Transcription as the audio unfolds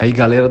Aí,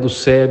 galera do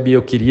SEB,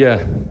 eu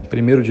queria,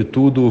 primeiro de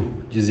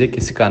tudo, dizer que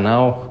esse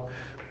canal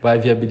vai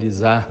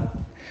viabilizar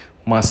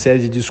uma série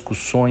de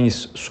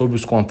discussões sobre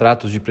os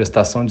contratos de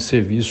prestação de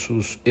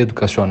serviços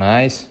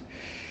educacionais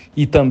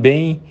e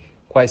também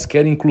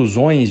quaisquer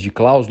inclusões de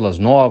cláusulas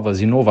novas,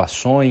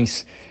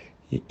 inovações,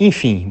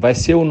 enfim, vai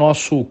ser o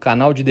nosso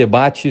canal de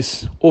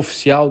debates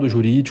oficial do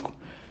jurídico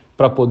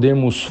para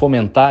podermos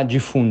fomentar,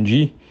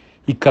 difundir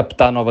e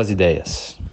captar novas ideias.